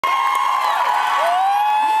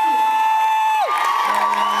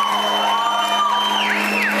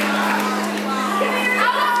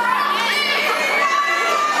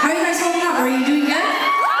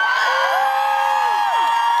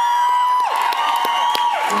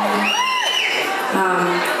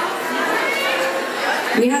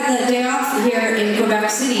We had the day off here in Quebec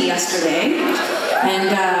City yesterday,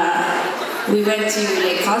 and we went to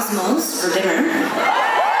Lake Cosmos for dinner.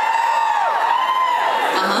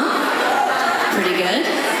 Pretty good.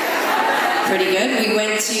 Pretty good. We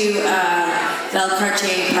went to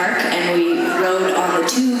Valcartier Park and we rode on the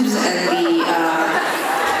tubes and the,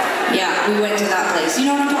 yeah, we went to that place. You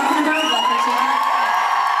know what I'm talking about?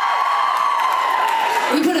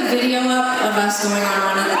 We put a video up of us going on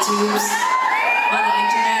one of the tubes on the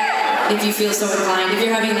internet, if you feel so inclined. If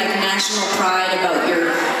you're having like national pride about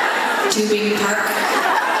your tubing park.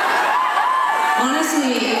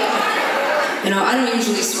 Honestly, you know, I don't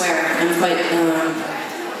usually swear. I'm quite a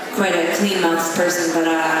clean-mouthed person, but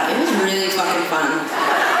it was really fucking fun.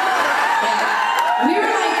 Yeah. We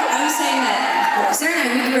were like, I was saying that, Sarah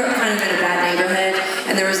and I, we grew up kind of in a bad neighborhood,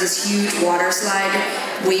 and there was this huge water slide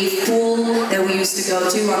wave pool that we used to go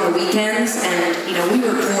to on the weekends, and, you know, we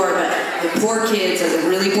were poor, but the poor kids, or the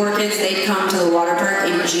really poor kids, they'd come to the water park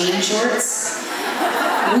in jean shorts.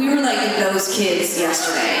 We were like those kids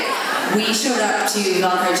yesterday. We showed up to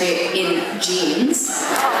Valcartier in jeans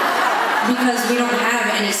because we don't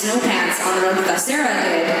have any snow pants on the road that Sarah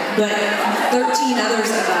did, but 13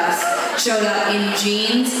 others of us showed up in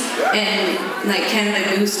jeans and like Canada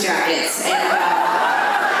Goose jackets, and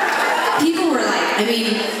people were like, I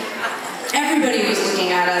mean, everybody was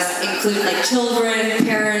looking at us, including like children,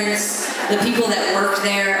 parents, the people that worked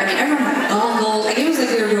there. I mean, everyone had goggles. Like, it was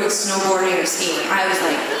like we were doing snowboarding or skiing. I was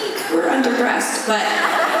like, eek, we're underdressed, but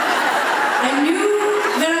I knew,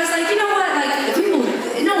 but I was like, you know what, like, the people,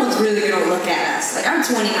 no one's really gonna look at us. Like, I'm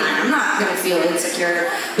 29, I'm not gonna feel insecure.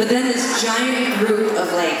 But then this giant group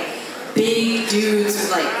of like, big dudes with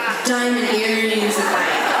like, diamond earrings and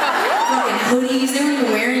like, fucking hoodies, they were even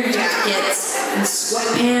wearing jackets and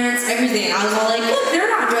sweatpants, everything. I was all like, look, they're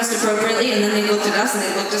not dressed appropriately. And then they looked at us and they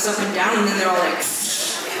looked us up and down, and then they're all like,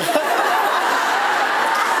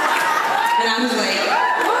 and I was